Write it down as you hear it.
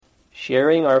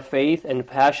Sharing our faith and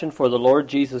passion for the Lord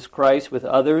Jesus Christ with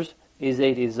others is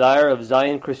a desire of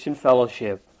Zion Christian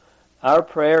Fellowship. Our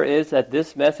prayer is that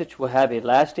this message will have a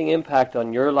lasting impact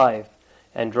on your life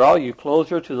and draw you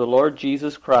closer to the Lord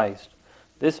Jesus Christ.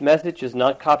 This message is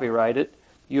not copyrighted.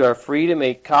 You are free to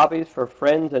make copies for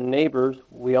friends and neighbors.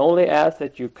 We only ask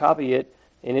that you copy it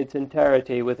in its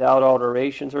entirety without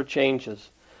alterations or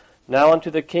changes. Now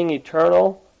unto the King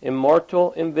eternal,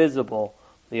 immortal, invisible,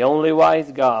 the only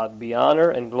wise God, be honor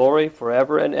and glory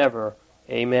forever and ever.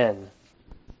 Amen.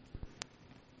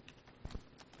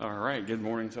 All right, good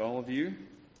morning to all of you.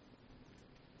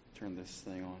 Turn this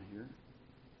thing on here.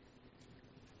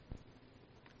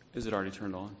 Is it already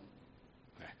turned on?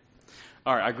 Okay.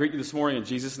 All right, I greet you this morning in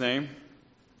Jesus' name.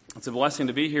 It's a blessing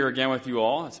to be here again with you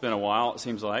all. It's been a while, it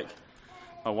seems like.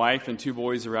 My wife and two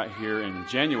boys are out here in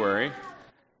January.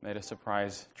 Made a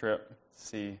surprise trip to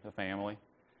see the family.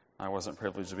 I wasn't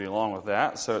privileged to be along with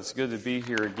that, so it's good to be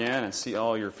here again and see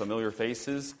all your familiar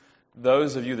faces.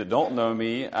 Those of you that don't know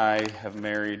me, I have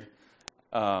married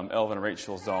Elvin and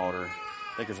Rachel's daughter.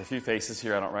 I think there's a few faces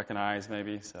here I don't recognize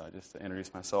maybe, so just to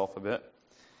introduce myself a bit.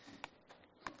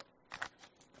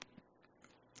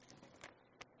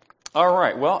 All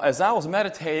right, well, as I was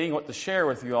meditating what to share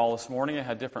with you all this morning, I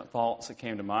had different thoughts that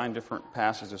came to mind, different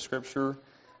passages of Scripture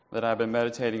that I've been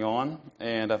meditating on,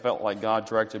 and I felt like God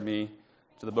directed me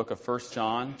to the book of 1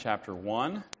 John chapter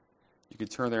 1. You could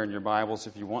turn there in your Bibles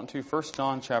if you want to. 1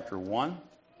 John chapter 1.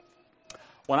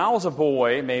 When I was a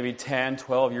boy, maybe 10,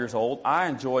 12 years old, I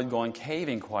enjoyed going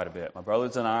caving quite a bit. My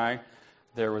brothers and I,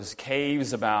 there was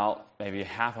caves about maybe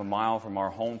half a mile from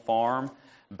our home farm,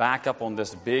 back up on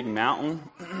this big mountain.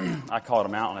 I call it a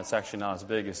mountain. It's actually not as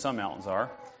big as some mountains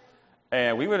are.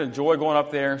 And we would enjoy going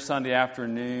up there Sunday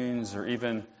afternoons or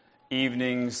even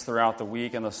evenings throughout the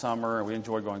week in the summer, and we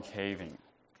enjoyed going caving.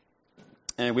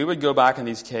 And we would go back in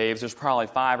these caves. There's probably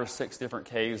 5 or 6 different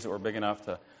caves that were big enough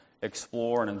to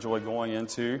explore and enjoy going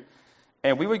into.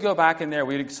 And we would go back in there.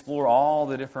 We'd explore all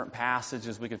the different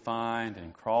passages we could find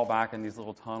and crawl back in these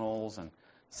little tunnels. And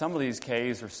some of these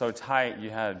caves are so tight, you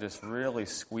had to just really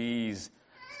squeeze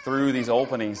through these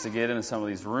openings to get into some of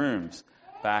these rooms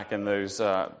back in those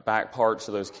back parts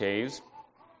of those caves.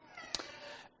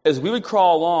 As we would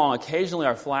crawl along, occasionally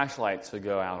our flashlights would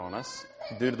go out on us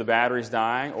due to the batteries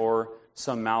dying or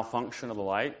some malfunction of the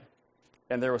light.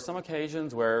 And there were some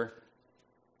occasions where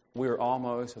we were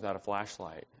almost without a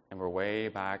flashlight, and we're way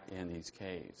back in these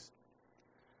caves.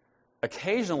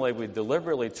 Occasionally, we'd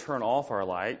deliberately turn off our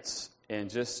lights and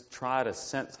just try to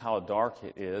sense how dark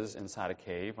it is inside a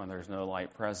cave when there's no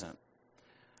light present.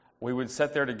 We would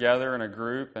sit there together in a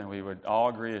group, and we would all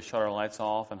agree to shut our lights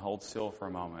off and hold still for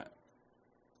a moment.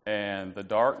 And the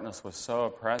darkness was so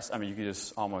oppressive. I mean, you could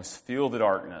just almost feel the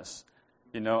darkness.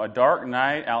 You know, a dark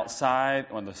night outside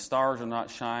when the stars are not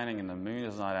shining and the moon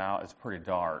is not out, it's pretty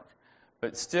dark.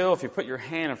 But still, if you put your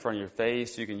hand in front of your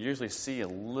face, you can usually see a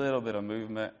little bit of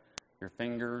movement, your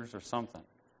fingers or something.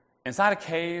 Inside a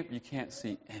cave, you can't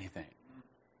see anything.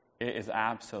 It is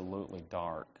absolutely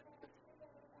dark.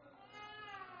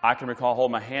 I can recall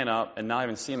holding my hand up and not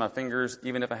even seeing my fingers,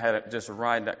 even if I had it just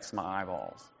right next to my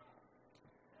eyeballs.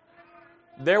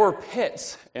 There were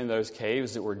pits in those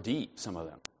caves that were deep, some of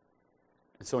them.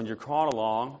 And so when you're crawling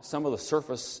along, some of the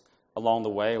surface along the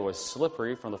way was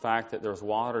slippery from the fact that there was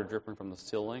water dripping from the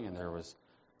ceiling, and there was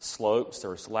slopes,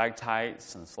 there were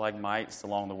stalactites and stalagmites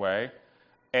along the way.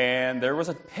 And there was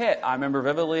a pit, I remember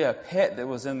vividly, a pit that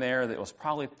was in there that was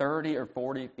probably 30 or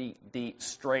 40 feet deep,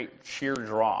 straight, sheer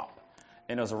drop.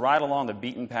 And it was right along the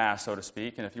beaten path, so to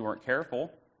speak, and if you weren't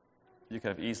careful, you could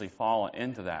have easily fallen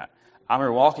into that. I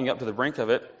remember walking up to the brink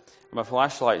of it, my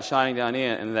flashlight shining down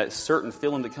in, and that certain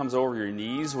feeling that comes over your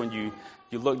knees when you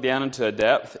look down into a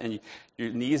depth and your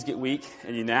knees get weak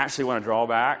and you naturally want to draw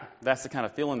back. That's the kind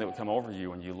of feeling that would come over you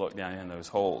when you look down in those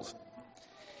holes.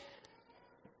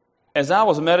 As I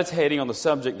was meditating on the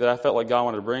subject that I felt like God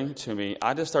wanted to bring to me,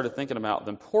 I just started thinking about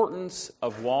the importance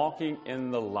of walking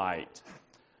in the light.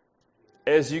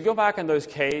 As you go back in those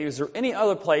caves or any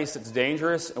other place that's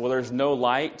dangerous and where there's no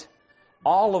light,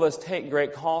 all of us take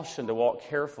great caution to walk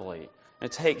carefully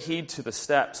and take heed to the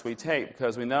steps we take,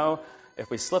 because we know if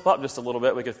we slip up just a little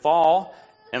bit, we could fall,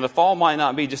 and the fall might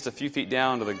not be just a few feet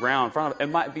down to the ground in front of it. It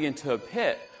might be into a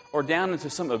pit or down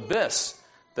into some abyss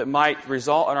that might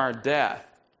result in our death.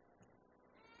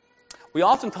 We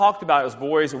often talked about as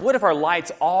boys, what if our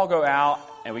lights all go out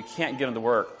and we can't get them to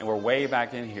work and we're way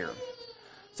back in here?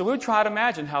 So we would try to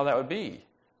imagine how that would be.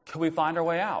 Could we find our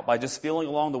way out by just feeling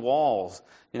along the walls?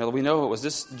 You know, we know it was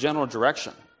this general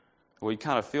direction. We'd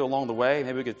kind of feel along the way.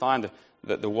 Maybe we could find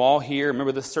the wall here.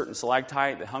 Remember this certain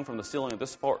stalactite that hung from the ceiling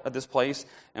at this place,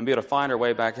 and be able to find our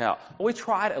way back out. Well, we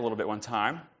tried it a little bit one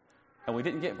time, and we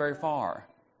didn't get very far.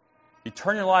 You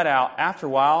turn your light out. After a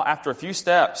while, after a few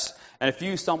steps and a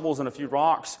few stumbles and a few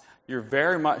rocks, you're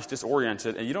very much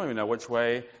disoriented, and you don't even know which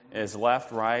way is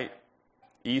left, right,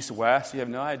 east, west. You have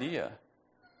no idea.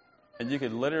 And you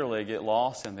could literally get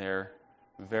lost in there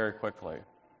very quickly.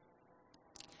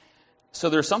 So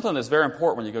there's something that's very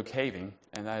important when you go caving,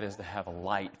 and that is to have a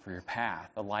light for your path,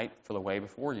 a light for the way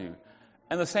before you.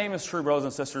 And the same is true, brothers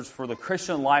and sisters, for the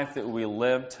Christian life that we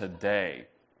live today.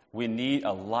 We need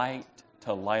a light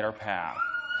to light our path.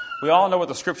 We all know what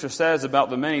the Scripture says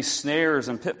about the many snares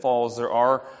and pitfalls there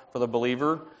are for the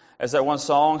believer. As that one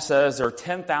song says, there are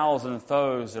 10,000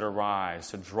 foes that arise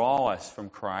to draw us from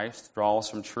Christ, draw us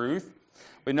from truth.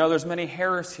 We know there's many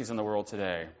heresies in the world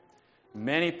today.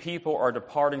 Many people are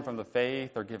departing from the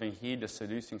faith, they're giving heed to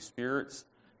seducing spirits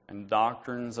and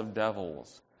doctrines of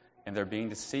devils, and they're being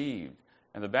deceived.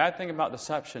 And the bad thing about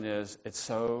deception is it's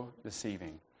so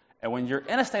deceiving. And when you're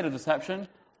in a state of deception,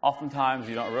 oftentimes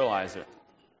you don't realize it.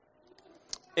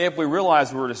 If we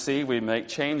realize we're deceived, we make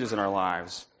changes in our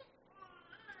lives.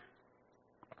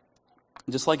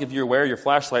 Just like if you're aware your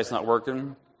flashlight's not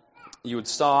working, you would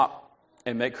stop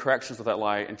and make corrections with that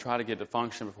light and try to get it to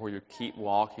function before you keep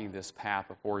walking this path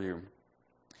before you.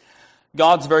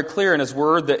 God's very clear in His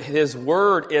Word that His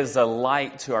Word is a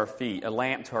light to our feet, a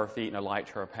lamp to our feet, and a light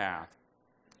to our path.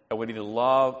 And we need to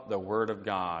love the Word of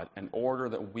God in order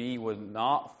that we would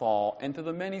not fall into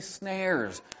the many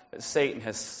snares that Satan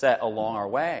has set along our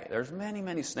way. There's many,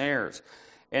 many snares.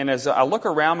 And as I look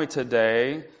around me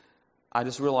today, I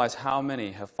just realize how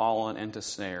many have fallen into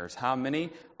snares, how many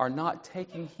are not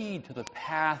taking heed to the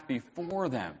path before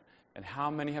them, and how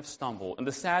many have stumbled. And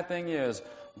the sad thing is,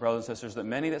 brothers and sisters, that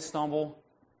many that stumble,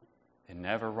 they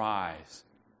never rise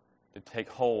to take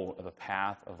hold of the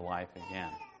path of life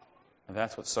again. And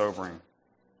that's what's sobering.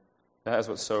 That is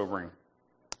what's sobering.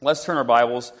 Let's turn our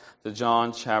Bibles to 1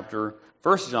 John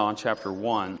chapter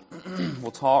 1.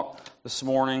 We'll talk this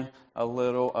morning a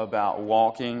little about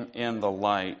walking in the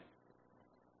light.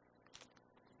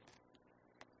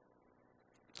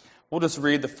 We'll just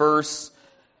read the first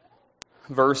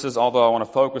verses, although I want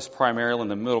to focus primarily in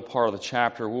the middle part of the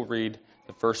chapter. We'll read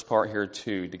the first part here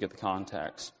too to get the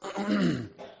context.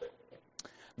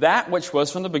 That which was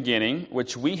from the beginning,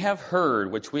 which we have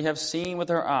heard, which we have seen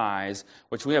with our eyes,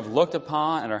 which we have looked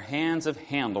upon and our hands have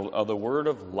handled of the word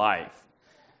of life.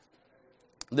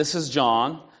 This is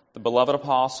John, the beloved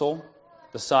apostle,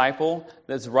 disciple,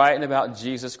 that's writing about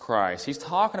Jesus Christ. He's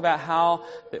talking about how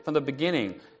from the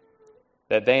beginning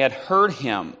that they had heard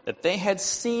Him, that they had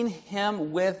seen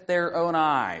Him with their own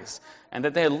eyes, and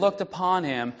that they had looked upon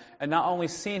Him, and not only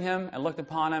seen Him and looked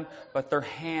upon Him, but their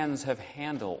hands have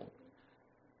handled.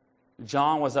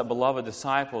 John was that beloved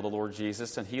disciple of the Lord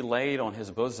Jesus, and he laid on his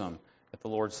bosom at the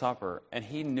Lord's Supper, and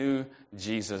he knew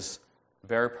Jesus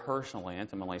very personally,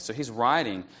 intimately. So he's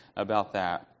writing about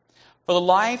that. For the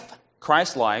life,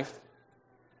 Christ's life,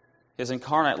 His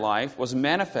incarnate life, was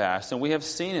manifest, and we have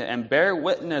seen it, and bear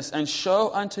witness, and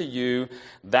show unto you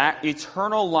that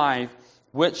eternal life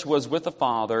which was with the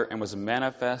Father, and was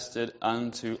manifested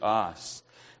unto us.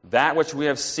 That which we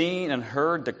have seen and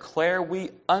heard declare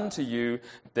we unto you,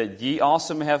 that ye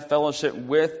also may have fellowship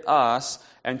with us,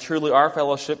 and truly our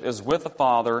fellowship is with the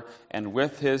Father, and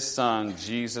with His Son,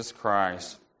 Jesus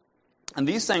Christ. And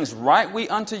these things write we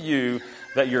unto you,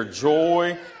 that your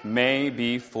joy may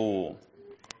be full.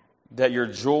 That your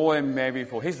joy may be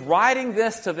full. He's writing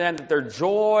this to them that their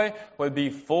joy would be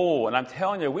full. And I'm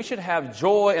telling you, we should have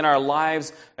joy in our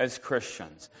lives as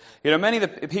Christians. You know, many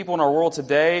of the people in our world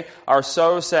today are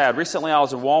so sad. Recently I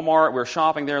was at Walmart. We were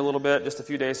shopping there a little bit just a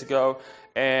few days ago.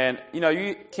 And, you know,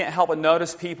 you can't help but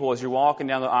notice people as you're walking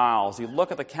down the aisles. You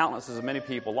look at the countenances of many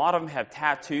people. A lot of them have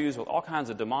tattoos with all kinds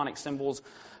of demonic symbols.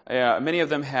 Many of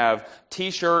them have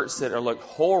T-shirts that look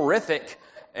horrific.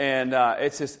 And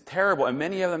it's just terrible. And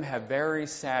many of them have very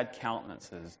sad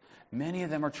countenances. Many of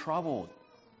them are troubled.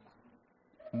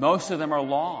 Most of them are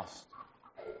lost.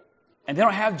 And they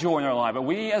don't have joy in their life. But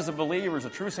we as the believers, the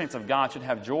true saints of God, should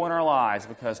have joy in our lives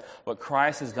because what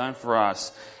Christ has done for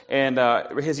us. And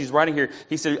as he's writing here,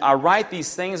 he said, I write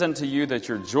these things unto you that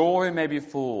your joy may be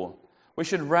full. We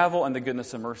should revel in the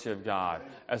goodness and mercy of God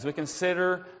as we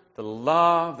consider the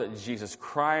love that Jesus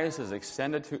Christ has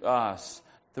extended to us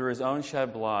through His own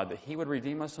shed blood, that He would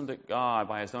redeem us unto God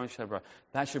by His own shed blood.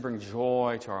 That should bring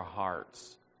joy to our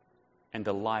hearts and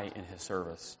delight in His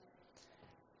service.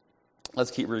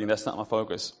 Let's keep reading. That's not my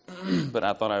focus. But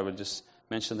I thought I would just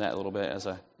mention that a little bit as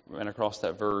I ran across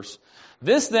that verse.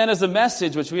 This then is the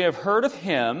message which we have heard of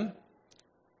Him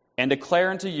and declare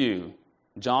unto you,"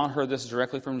 John heard this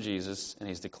directly from Jesus, and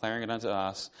he's declaring it unto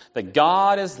us, "that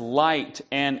God is light,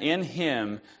 and in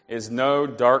him is no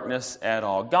darkness at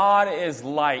all." God is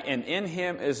light, and in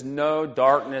him is no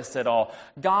darkness at all.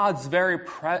 God's very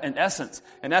in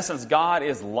essence, God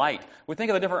is light. We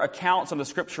think of the different accounts in the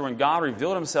Scripture when God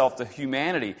revealed himself to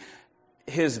humanity.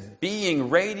 His being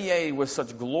radiated with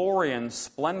such glory and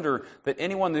splendor that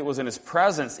anyone that was in his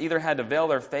presence either had to veil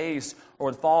their face or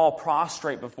would fall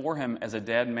prostrate before him as a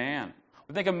dead man.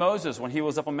 We think of Moses when he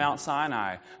was up on Mount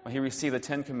Sinai, when he received the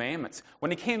 10 Commandments.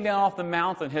 When he came down off the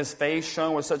mountain, his face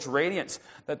shone with such radiance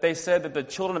that they said that the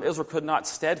children of Israel could not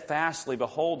steadfastly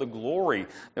behold the glory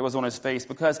that was on his face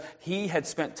because he had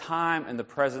spent time in the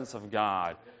presence of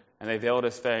God, and they veiled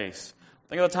his face.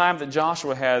 Think of the time that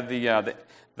Joshua had the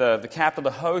captain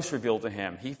of the host revealed to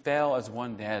him. He fell as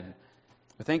one dead.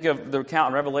 We think of the account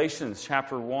in Revelation,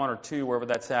 chapter 1 or 2, wherever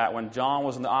that's at, when John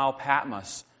was in the Isle of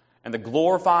Patmos, and the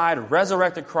glorified,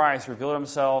 resurrected Christ revealed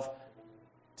himself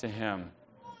to him.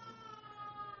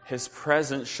 His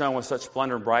presence shone with such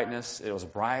splendor and brightness, it was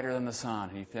brighter than the sun,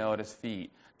 and he fell at his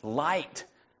feet. Light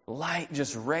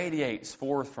just radiates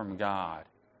forth from God.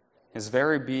 His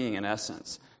very being, in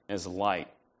essence, is light.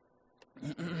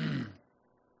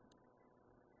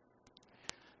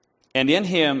 And in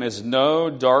him is no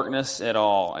darkness at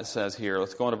all, it says here.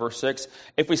 Let's go on to verse 6.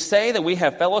 "If we say that we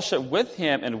have fellowship with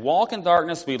him and walk in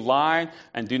darkness, we lie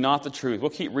and do not the truth."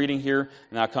 We'll keep reading here,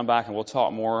 and I'll come back and we'll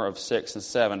talk more of 6 and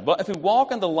 7. "But if we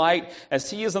walk in the light as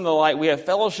he is in the light, we have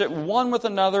fellowship one with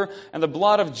another, and the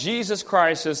blood of Jesus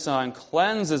Christ, his Son,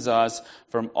 cleanses us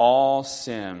from all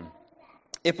sin.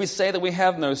 If we say that we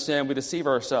have no sin, we deceive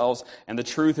ourselves, and the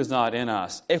truth is not in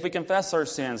us. If we confess our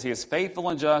sins, he is faithful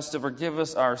and just to forgive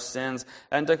us our sins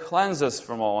and to cleanse us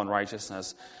from all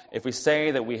unrighteousness. If we say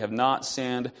that we have not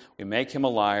sinned, we make him a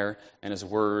liar, and his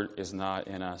word is not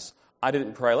in us." I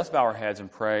didn't pray. Let's bow our heads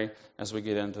and pray as we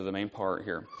get into the main part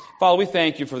here. Father, we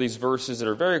thank you for these verses that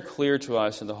are very clear to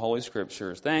us in the Holy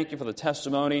Scriptures. Thank you for the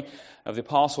testimony of the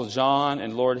Apostle John,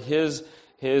 and Lord, his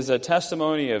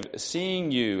testimony of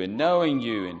seeing you and knowing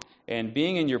you and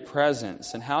being in your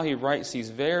presence, and how he writes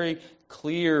these very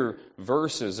clear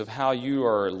verses of how you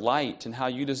are light and how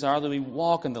you desire that we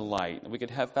walk in the light, and we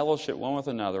could have fellowship one with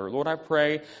another. Lord, I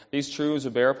pray these truths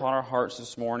would bear upon our hearts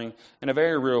this morning in a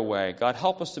very real way. God,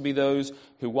 help us to be those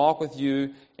who walk with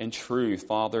you in truth,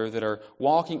 Father, that are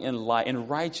walking in light, in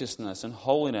righteousness and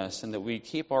holiness, and that we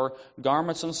keep our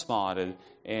garments unspotted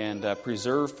and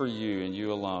preserve for you and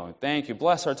you alone. Thank you.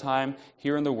 Bless our time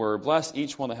here in the Word. Bless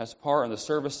each one that has part in the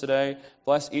service today.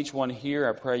 Bless each one here.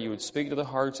 I pray you would speak to the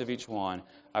hearts of each one.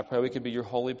 I pray we could be your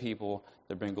holy people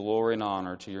that bring glory and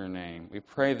honor to your name. We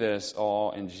pray this all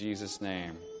in Jesus'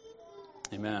 name.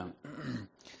 Amen.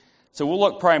 So we'll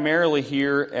look primarily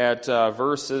here at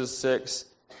verses 6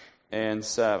 and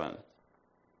 7.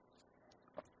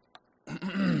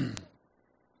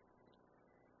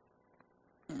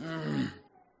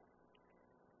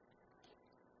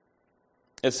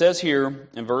 It says here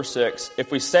in verse 6,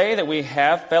 "If we say that we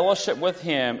have fellowship with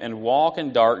him and walk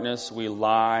in darkness, we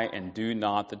lie and do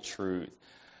not the truth."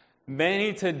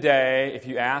 Many today, if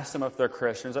you ask them if they're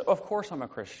Christians, of course I'm a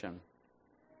Christian.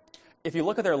 If you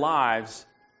look at their lives,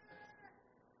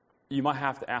 you might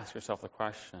have to ask yourself the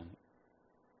question,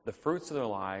 the fruits of their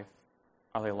life,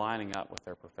 are they lining up with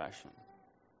their profession?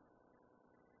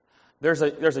 There's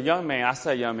a young man, I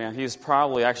say young man, he's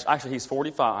probably, actually he's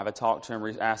 45. I talked to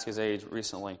him, asked his age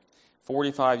recently.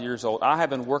 45 years old. I have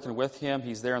been working with him.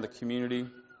 He's there in the community.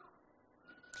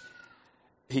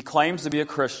 He claims to be a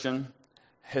Christian.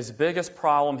 His biggest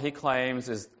problem, he claims,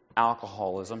 is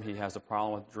alcoholism. He has a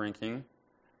problem with drinking.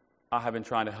 I have been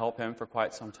trying to help him for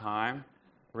quite some time.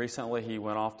 Recently, he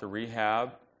went off to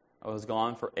rehab. I was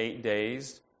gone for 8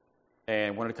 days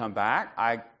and wanted to come back.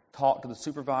 I talked to the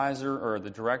supervisor or the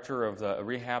director of the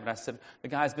rehab, and I said, the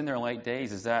guy's been there in 8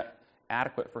 days. Is that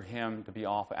adequate for him to be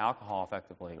off of alcohol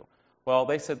effectively? Well,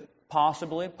 they said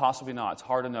possibly, possibly not. It's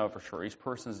hard to know for sure. Each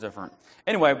person is different.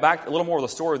 Anyway, back a little more of the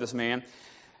story of this man.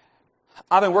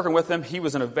 I've been working with him. He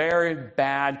was in a very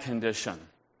bad condition.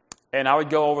 And I would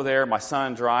go over there, my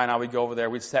son, Dry, and I would go over there.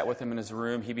 We'd sit with him in his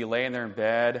room. He'd be laying there in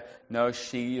bed, no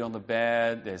sheet on the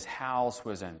bed. His house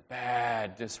was in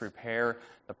bad disrepair.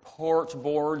 The porch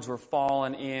boards were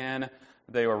falling in.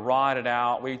 They were rotted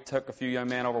out. We took a few young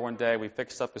men over one day. We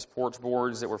fixed up his porch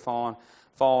boards that were falling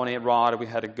in, rotted. We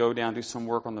had to go down and do some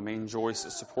work on the main joists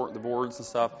to support the boards and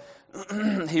stuff.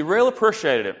 He really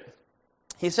appreciated it.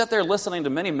 He sat there listening to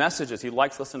many messages. He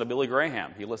likes listening to Billy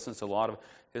Graham. He listens to a lot of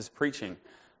his preaching.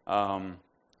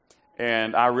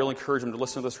 And I really encourage him to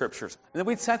listen to the Scriptures. And then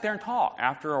we'd sit there and talk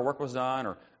after our work was done,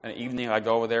 or an evening, I'd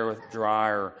go over there with Dry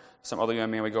or some other young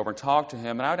man. We'd go over and talk to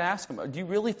him, and I would ask him, do you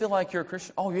really feel like you're a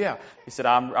Christian? Oh, yeah. He said,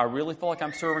 I really feel like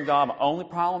I'm serving God. My only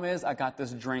problem is I got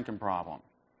this drinking problem.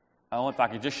 If I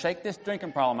could just shake this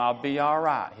drinking problem, I'll be all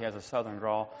right. He has a southern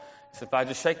drawl. He said, if I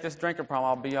just shake this drinking problem,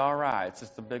 I'll be all right. It's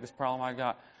just the biggest problem I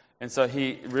got. And so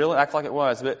he really acted like it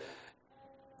was. But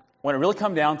when it really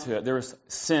come down to it, there was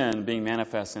sin being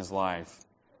manifest in his life.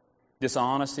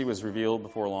 Dishonesty was revealed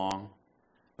before long.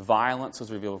 Violence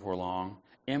was revealed before long.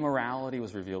 Immorality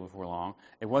was revealed before long.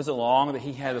 It wasn't long that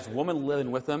he had this woman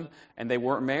living with him, and they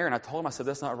weren't married. And I told him, I said,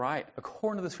 that's not right.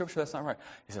 According to the Scripture, that's not right.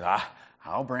 He said,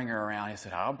 I'll bring her around. He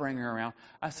said, I'll bring her around.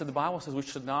 I said, the Bible says we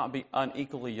should not be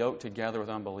unequally yoked together with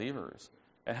unbelievers.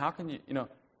 And how can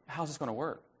how's this going to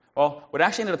work? Well, what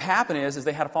actually ended up happening is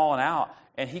they had fallen out,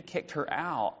 and he kicked her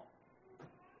out.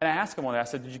 And I asked him one day, I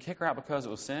said, did you kick her out because it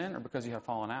was sin or because you had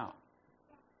fallen out?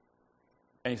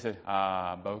 And he said,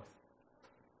 both.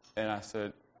 And I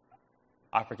said,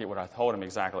 I forget what I told him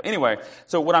exactly. Anyway,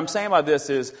 so what I'm saying about this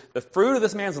is the fruit of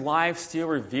this man's life still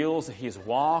reveals that he is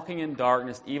walking in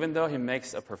darkness, even though he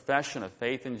makes a profession of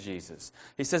faith in Jesus.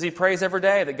 He says he prays every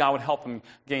day that God would help him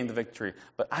gain the victory.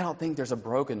 But I don't think there's a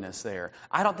brokenness there.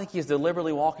 I don't think he's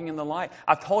deliberately walking in the light.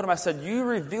 I told him, I said, you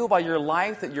reveal by your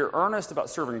life that you're earnest about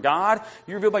serving God.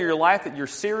 You reveal by your life that you're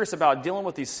serious about dealing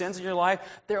with these sins in your life.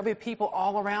 There will be people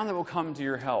all around that will come to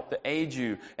your help, that aid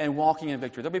you in walking in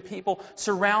victory. There will be people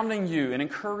surrounding you and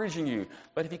encouraging you.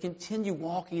 But if you continue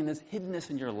walking in this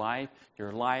hiddenness in your life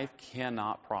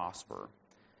cannot prosper.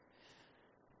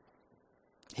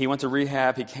 He went to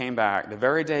rehab. He came back. The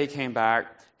very day he came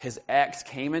back, his ex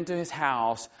came into his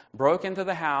house, broke into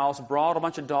the house, brought a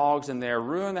bunch of dogs in there,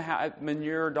 ruined the house,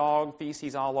 manure, dog,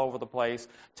 feces all over the place,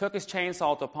 took his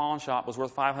chainsaw to a pawn shop, was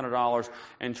worth $500,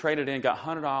 and traded in, got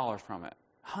 $100 from it.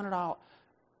 $100. It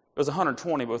was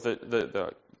 $120, but with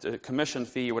the commission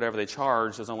fee, whatever they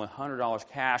charged, was only $100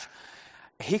 cash.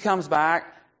 He comes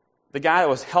back. The guy that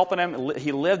was helping him,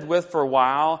 he lived with for a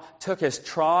while, took his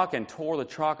truck and tore the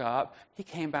truck up. He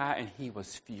came back and he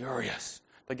was furious.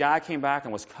 The guy came back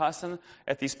and was cussing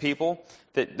at these people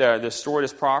that destroyed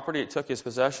his property. It took his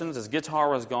possessions. His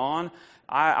guitar was gone.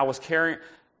 I was carrying.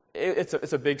 It's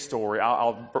a big story.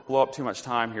 I'll blow up too much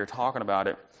time here talking about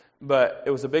it. But it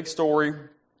was a big story.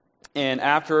 And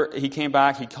after he came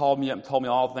back, he called me up and told me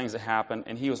all the things that happened,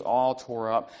 and he was all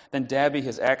tore up. Then Debbie,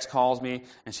 his ex, calls me,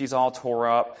 and she's all tore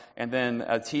up. And then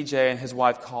TJ and his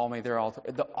wife call me. They're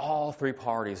all three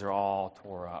parties are all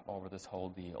tore up over this whole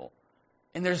deal.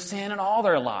 And there's sin in all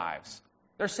their lives.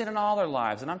 There's sin in all their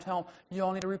lives. And I'm telling them, you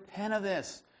all need to repent of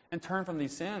this and turn from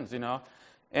these sins,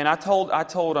 And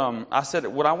I said,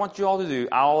 what I want you all to do,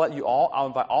 I'll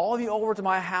invite all of you over to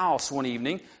my house one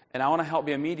evening, and I want to help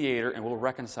be a mediator, and we'll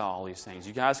reconcile all these things.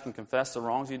 You guys can confess the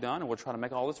wrongs you've done, and we'll try to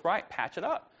make all this right, patch it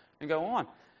up, and go on.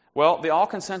 Well, they all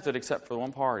consented except for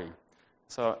one party.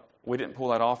 So we didn't pull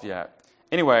that off yet.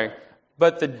 Anyway,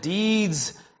 but their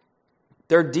deeds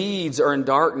are in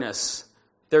darkness.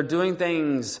 They're doing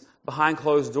things behind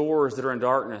closed doors that are in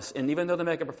darkness. And even though they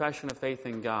make a profession of faith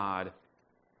in God,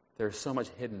 there's so much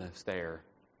hiddenness there.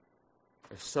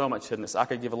 There's so much hiddenness. I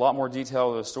could give a lot more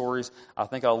detail to the stories. I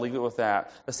think I'll leave it with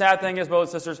that. The sad thing is,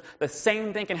 brothers and sisters, the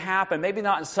same thing can happen, maybe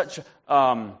not in such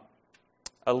a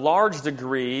large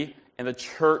degree in the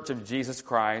church of Jesus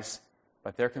Christ,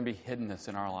 but there can be hiddenness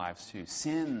in our lives too.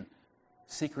 Sin,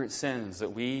 secret sins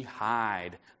that we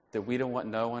hide, that we don't want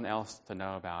no one else to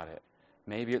know about it.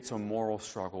 Maybe it's a moral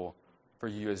struggle for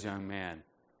you as young men,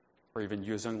 or even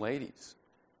you as young ladies.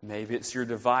 Maybe it's your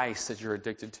device that you're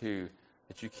addicted to,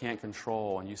 that you can't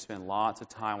control, and you spend lots of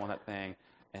time on that thing,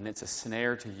 and it's a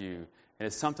snare to you, and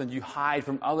it's something you hide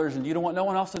from others, and you don't want no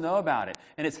one else to know about it,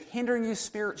 and it's hindering you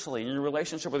spiritually, and your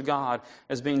relationship with God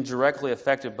is being directly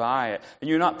affected by it, and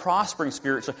you're not prospering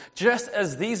spiritually. Just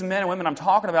as these men and women I'm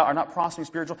talking about are not prospering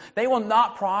spiritually, they will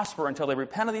not prosper until they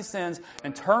repent of these sins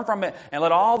and turn from it and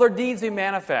let all their deeds be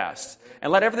manifest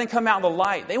and let everything come out in the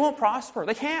light. They won't prosper.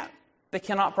 They can't. They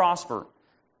cannot prosper.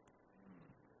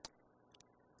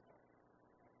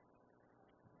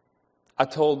 I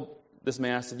told this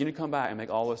man, I said, you need to come back and make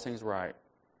all those things right.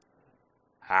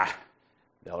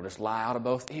 They'll just lie out of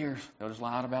both ears. They'll just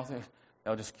lie out of both ears.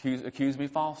 They'll just accuse me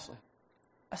falsely.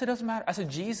 I said, it doesn't matter. I said,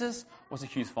 Jesus was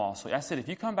accused falsely. I said, if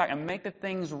you come back and make the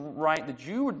things right that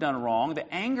you were done wrong,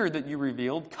 the anger that you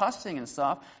revealed, cussing and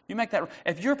stuff, you make that right.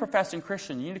 If you're a professing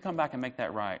Christian, you need to come back and make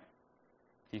that right.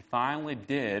 He finally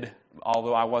did,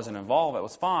 although I wasn't involved, it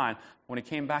was fine. When he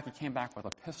came back with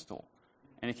a pistol.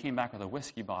 And he came back with a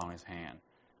whiskey bottle in his hand.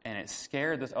 And it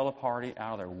scared this other party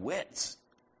out of their wits.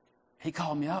 He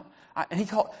called me up.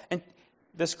 And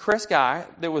this Chris guy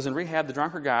that was in rehab, the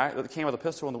drunkard guy that came with a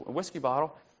pistol and a whiskey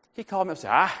bottle, he called me up and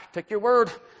said, I took your word.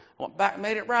 I went back and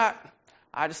made it right.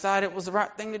 I decided it was the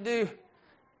right thing to do.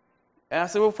 And I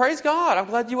said, well, praise God. I'm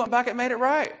glad you went back and made it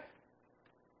right.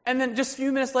 And then just a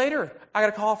few minutes later, I got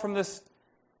a call from this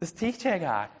teacher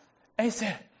guy. And he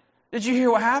said, did you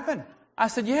hear what happened? I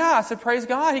said, yeah. I said, praise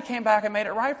God. He came back and made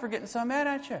it right for getting so mad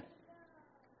at you.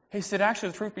 He said, actually,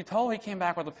 the truth be told, he came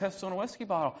back with a pistol and a whiskey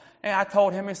bottle. And I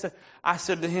told him, I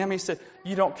said to him,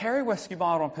 you don't carry whiskey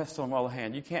bottle and pistol in one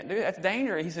hand. You can't do it. That's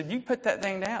dangerous. He said, you put that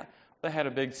thing down. They had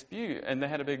a big dispute, and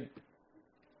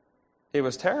it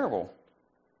was terrible.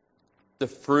 The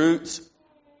fruits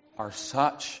are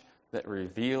such that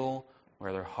reveal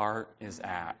where their heart is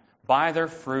at. By their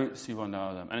fruits you will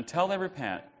know them. And until they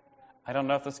repent, I don't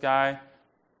know if this guy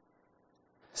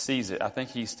sees it. I think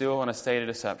he's still in a state of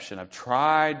deception. I've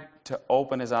tried to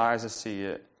open his eyes to see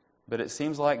it, but it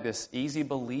seems like this easy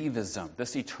believism,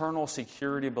 this eternal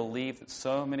security belief that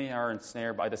so many are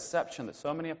ensnared by, deception that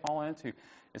so many have fallen into,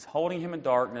 is holding him in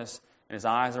darkness, and his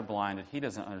eyes are blinded. He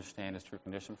doesn't understand his true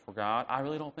condition before God. I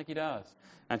really don't think he does.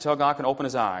 Until God can open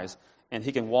his eyes, and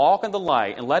he can walk in the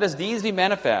light, and let his deeds be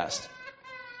manifest,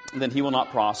 then he will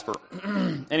not prosper.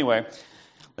 Anyway,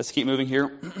 let's keep moving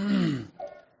here.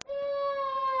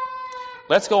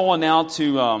 Let's go on now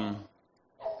to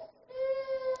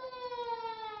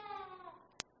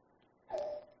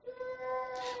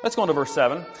let's go on to verse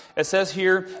 7. It says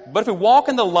here, but if we walk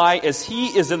in the light as he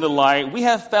is in the light, we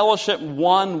have fellowship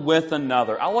one with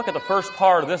another. I'll look at the first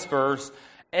part of this verse.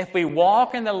 If we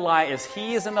walk in the light as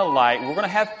he is in the light, we're going to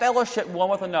have fellowship one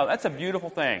with another. That's a beautiful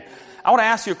thing. I want to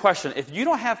ask you a question. If you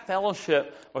don't have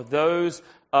fellowship with those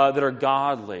that are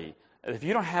godly, if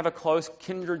you don't have a close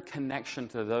kindred connection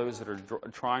to those that are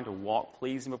trying to walk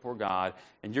pleasing before God,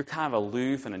 and you're kind of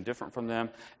aloof and indifferent from them,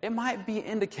 it might be an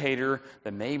indicator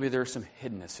that maybe there's some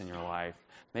hiddenness in your life.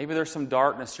 Maybe there's some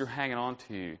darkness you're hanging on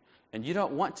to, and you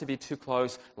don't want to be too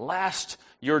close, lest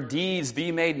your deeds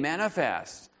be made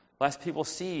manifest, lest people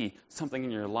see something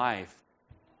in your life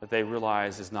that they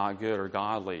realize is not good or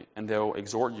godly, and they'll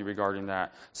exhort you regarding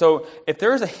that. So if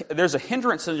there's a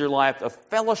hindrance in your life of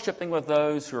fellowshipping with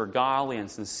those who are godly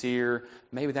and sincere,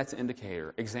 maybe that's an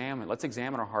indicator. Let's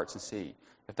examine our hearts and see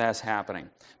if that's happening.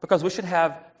 Because we should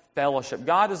have fellowship.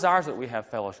 God desires that we have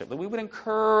fellowship, that we would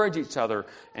encourage each other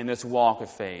in this walk of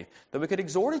faith, that we could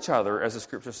exhort each other, as the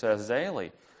Scripture says,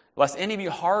 daily. Lest any be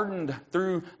hardened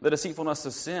through the deceitfulness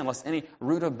of sin, lest any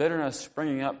root of bitterness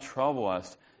springing up trouble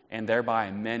us, and thereby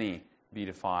many be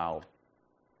defiled.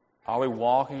 Are we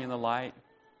walking in the light?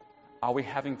 Are we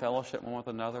having fellowship one with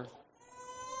another?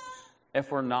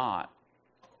 If we're not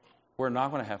going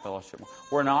to have fellowship.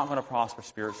 We're not going to prosper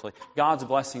spiritually. God's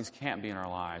blessings can't be in our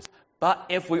lives. But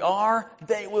if we are,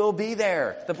 they will be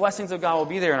there. The blessings of God will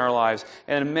be there in our lives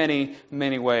in many,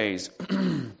 many ways.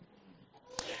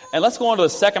 And let's go on to the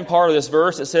second part of this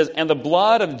verse. It says, and the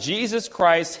blood of Jesus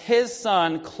Christ, his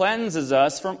Son, cleanses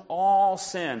us from all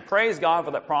sin. Praise God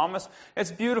for that promise.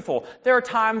 It's beautiful. There are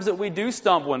times that we do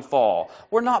stumble and fall.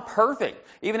 We're not perfect.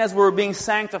 Even as we're being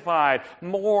sanctified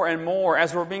more and more,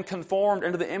 as we're being conformed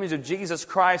into the image of Jesus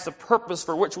Christ, the purpose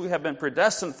for which we have been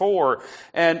predestined for.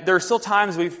 And there are still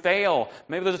times we fail.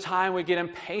 Maybe there's a time we get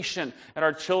impatient at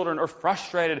our children or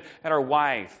frustrated at our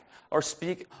wife, or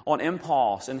speak on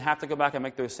impulse and have to go back and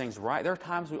make those things right. There are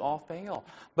times we all fail.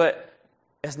 But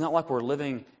it's not like we're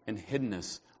living in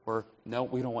hiddenness, where no,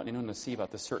 we don't want anyone to see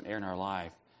about this certain area in our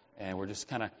life, and we're just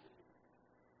kind of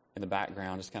in the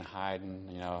background, just kind of hiding,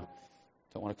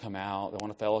 don't want to come out, don't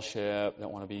want to fellowship,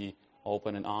 don't want to be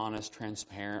open and honest,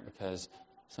 transparent, because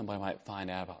somebody might find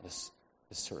out about this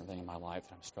certain thing in my life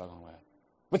that I'm struggling with.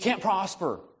 We can't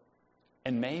prosper.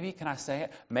 And maybe, can I say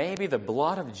it, maybe the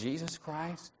blood of Jesus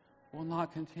Christ will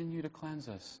not continue to cleanse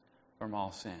us from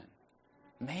all sin.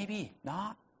 Maybe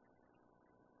not.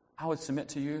 I would submit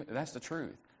to you, that's the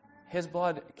truth. His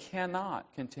blood cannot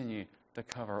continue to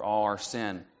cover all our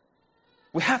sin.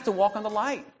 We have to walk in the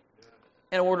light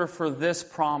in order for this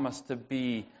promise to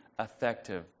be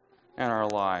effective in our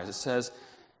lives. It says,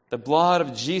 the blood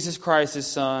of Jesus Christ, his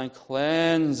Son,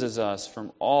 cleanses us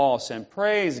from all sin.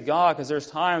 Praise God, because there's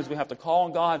times we have to call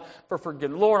on God for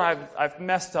forgiveness. Lord, I've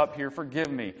messed up here.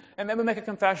 Forgive me. And maybe make a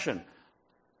confession.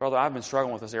 Brother, I've been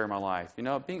struggling with this area of my life.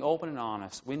 Being open and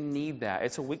honest, we need that.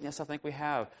 It's a weakness I think we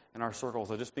have in our circles,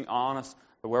 so just being honest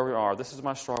with where we are. This is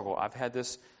my struggle. I've had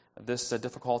this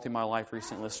difficulty in my life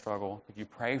recently, this struggle. Could you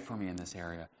pray for me in this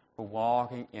area? We're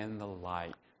walking in the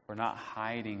light. We're not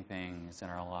hiding things in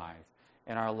our life.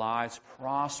 and our lives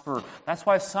prosper. That's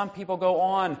why some people go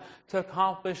on to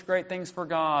accomplish great things for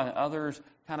God, and others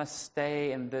kind of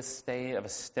stay in this state of a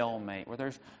stalemate where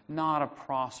there's not a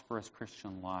prosperous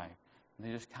Christian life. And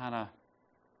they just kind of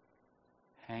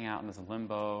hang out in this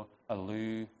limbo,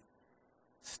 aloof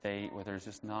state where there's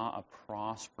just not a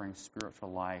prospering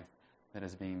spiritual life that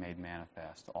is being made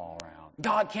manifest all around.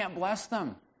 God can't bless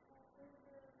them.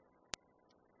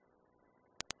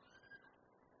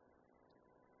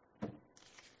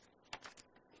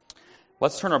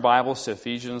 Let's turn our Bibles to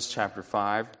Ephesians chapter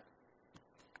 5.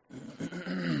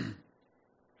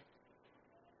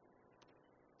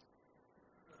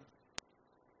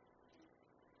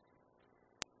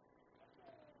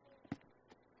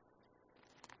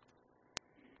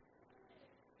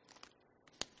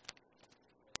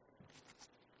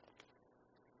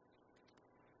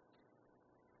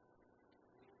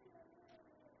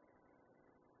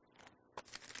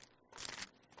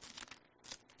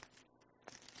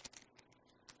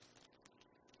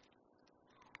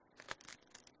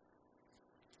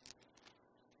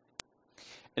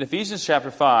 In Ephesians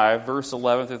chapter 5, verse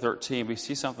 11 through 13, we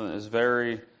see something that is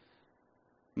very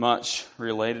much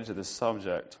related to this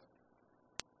subject.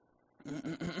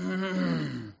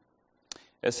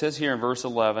 It says here in verse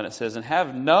 11, it says, "And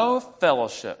have no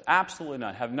fellowship," absolutely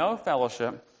none, "have no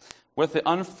fellowship with the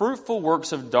unfruitful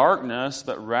works of darkness,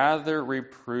 but rather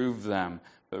reprove them."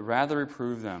 But rather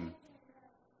reprove them.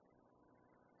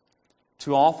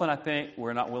 Too often, I think,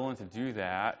 we're not willing to do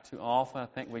that. Too often, I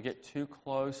think we get too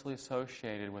closely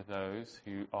associated with those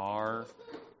who are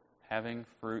having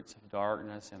fruits of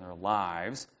darkness in their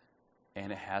lives,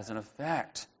 and it has an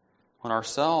effect on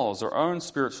ourselves, our own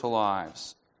spiritual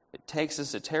lives. It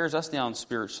tears us down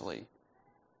spiritually.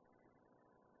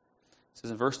 It says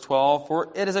in verse 12,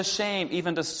 "For it is a shame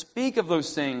even to speak of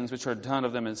those things which are done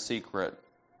of them in secret."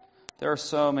 There are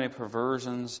so many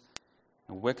perversions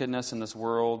and wickedness in this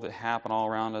world that happen all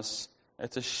around us.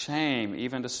 It's a shame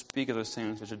even to speak of those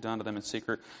things which are done to them in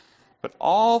secret. But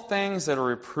all things that are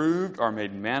reproved are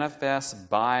made manifest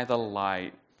by the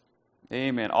light.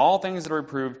 Amen. All things that are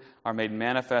reproved are made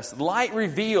manifest. Light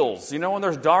reveals. You know, when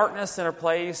there's darkness in a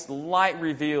place, light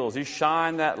reveals. You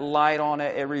shine that light on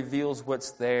it, it reveals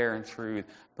what's there in truth.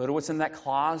 But what's in that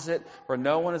closet where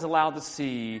no one is allowed to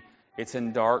see, it's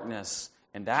in darkness.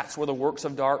 And that's where the works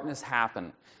of darkness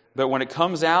happen. But when it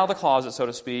comes out of the closet, so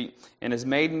to speak, and is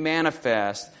made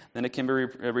manifest, then it can be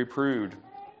reproved.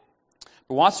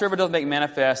 But whatsoever does make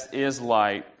manifest is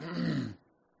light. And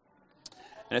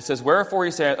it says, "Wherefore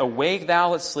he said, Awake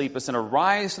thou that sleepest, and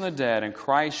arise from the dead, and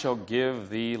Christ shall give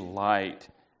thee light."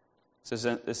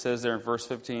 It says there in verse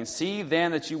 15, "See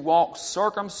then that you walk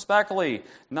circumspectly,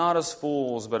 not as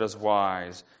fools, but as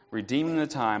wise, redeeming the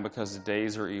time, because the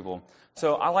days are evil."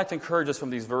 So I like to encourage us from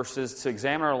these verses to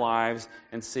examine our lives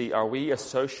and see, are we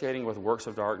associating with works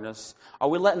of darkness? Are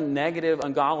we letting negative,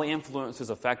 ungodly influences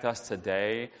affect us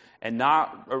today and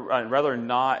rather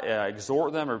not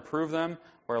exhort them or reprove them,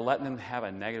 or letting them have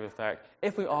a negative effect?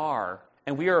 If we are,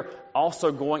 and we are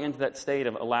also going into that state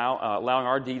of allowing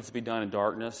our deeds to be done in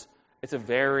darkness, it's a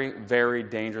very, very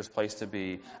dangerous place to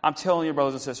be. I'm telling you,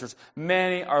 brothers and sisters,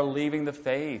 many are leaving the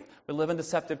faith. We live in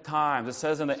deceptive times. It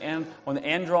says in the end, when the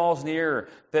end draws near,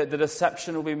 that the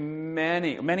deception will be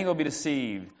many. Many will be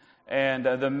deceived. And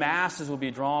the masses will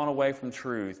be drawn away from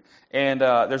truth. And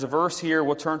there's a verse here,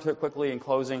 we'll turn to it quickly in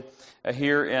closing,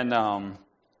 here in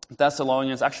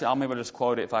Thessalonians. Actually, I'll maybe just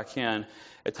quote it if I can.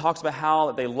 It talks about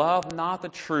how they love not the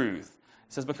truth.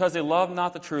 It says, because they love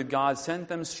not the truth, God sent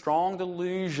them strong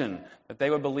delusion that they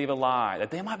would believe a lie, that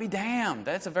they might be damned.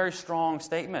 That's a very strong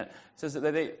statement. It says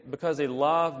that because they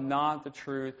love not the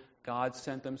truth, God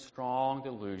sent them strong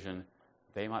delusion,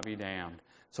 they might be damned.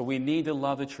 So we need to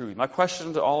love the truth. My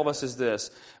question to all of us is this: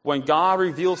 when God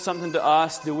reveals something to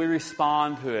us, do we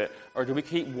respond to it? Or do we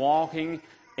keep walking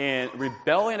and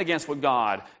rebelling against what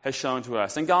God has shown to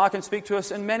us? And God can speak to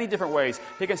us in many different ways.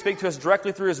 He can speak to us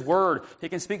directly through His Word. He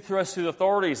can speak to us through the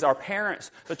authorities, our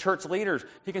parents, the church leaders.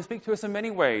 He can speak to us in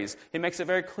many ways. He makes it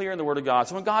very clear in the Word of God.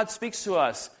 So when God speaks to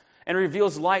us and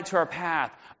reveals light to our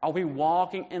path, are we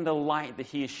walking in the light that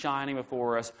He is shining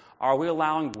before us? Are we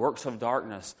allowing works of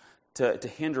darkness to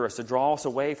hinder us, to draw us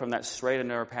away from that straight and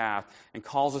narrow path and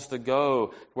cause us to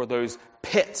go where those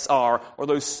pits are or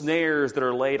those snares that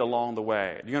are laid along the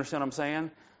way? Do you understand what I'm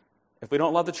saying? If we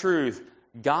don't love the truth,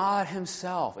 God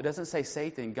Himself, it doesn't say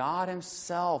Satan, God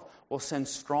Himself will send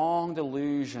strong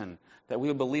delusion that we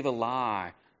will believe a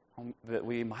lie, that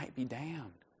we might be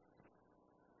damned.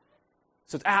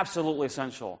 So it's absolutely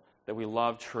essential that we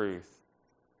love truth.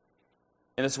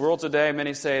 In this world today,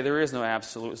 many say there is no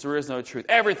absolutes, there is no truth.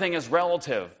 Everything is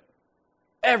relative.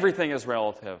 Everything is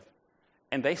relative.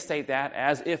 And they state that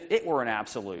as if it were an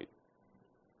absolute.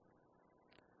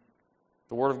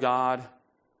 The Word of God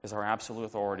is our absolute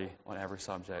authority on every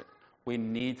subject. We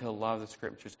need to love the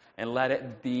Scriptures and let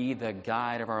it be the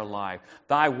guide of our life.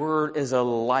 Thy Word is a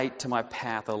light to my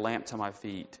path, a lamp to my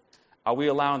feet. Are we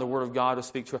allowing the Word of God to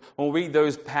speak to us? When we read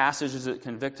those passages that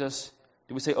convict us,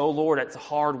 do we say, oh Lord, that's a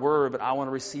hard word, but I want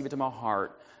to receive it to my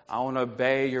heart. I want to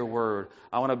obey your word.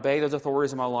 I want to obey those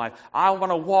authorities in my life. I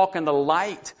want to walk in the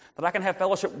light, that I can have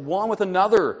fellowship one with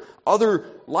another, other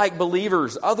like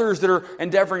believers, others that are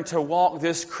endeavoring to walk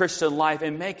this Christian life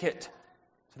and make it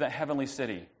to that heavenly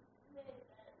city.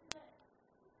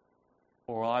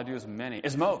 Or will I do as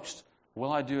most?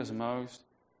 Will I do as most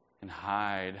and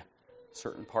hide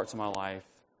certain parts of my life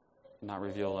and not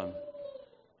reveal them?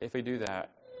 If we do that,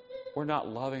 we're not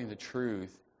loving the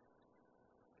truth,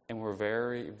 and we're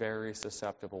very, very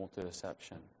susceptible to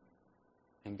deception.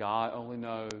 And God only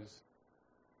knows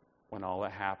when all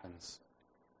that happens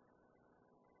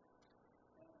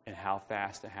and how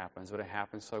fast it happens, but it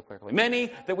happens so quickly. Many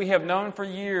that we have known for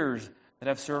years that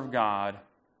have served God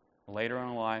later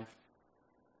in life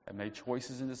have made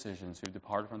choices and decisions who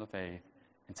departed from the faith,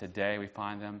 and today we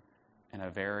find them in a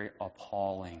very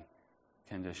appalling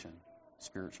condition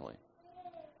spiritually.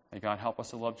 May God help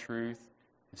us to love truth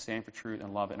and stand for truth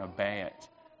and love it and obey it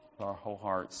with our whole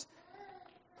hearts.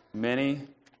 Many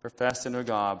profess to know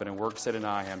God, but in works they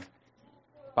deny Him.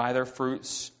 By their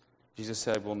fruits, Jesus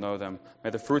said, we'll know them.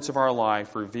 May the fruits of our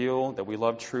life reveal that we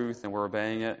love truth and we're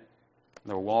obeying it,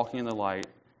 and that we're walking in the light,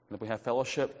 and that we have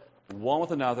fellowship one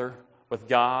with another, with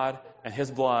God, and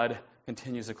His blood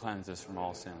continues to cleanse us from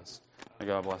all sins. May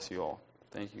God bless you all.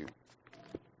 Thank you.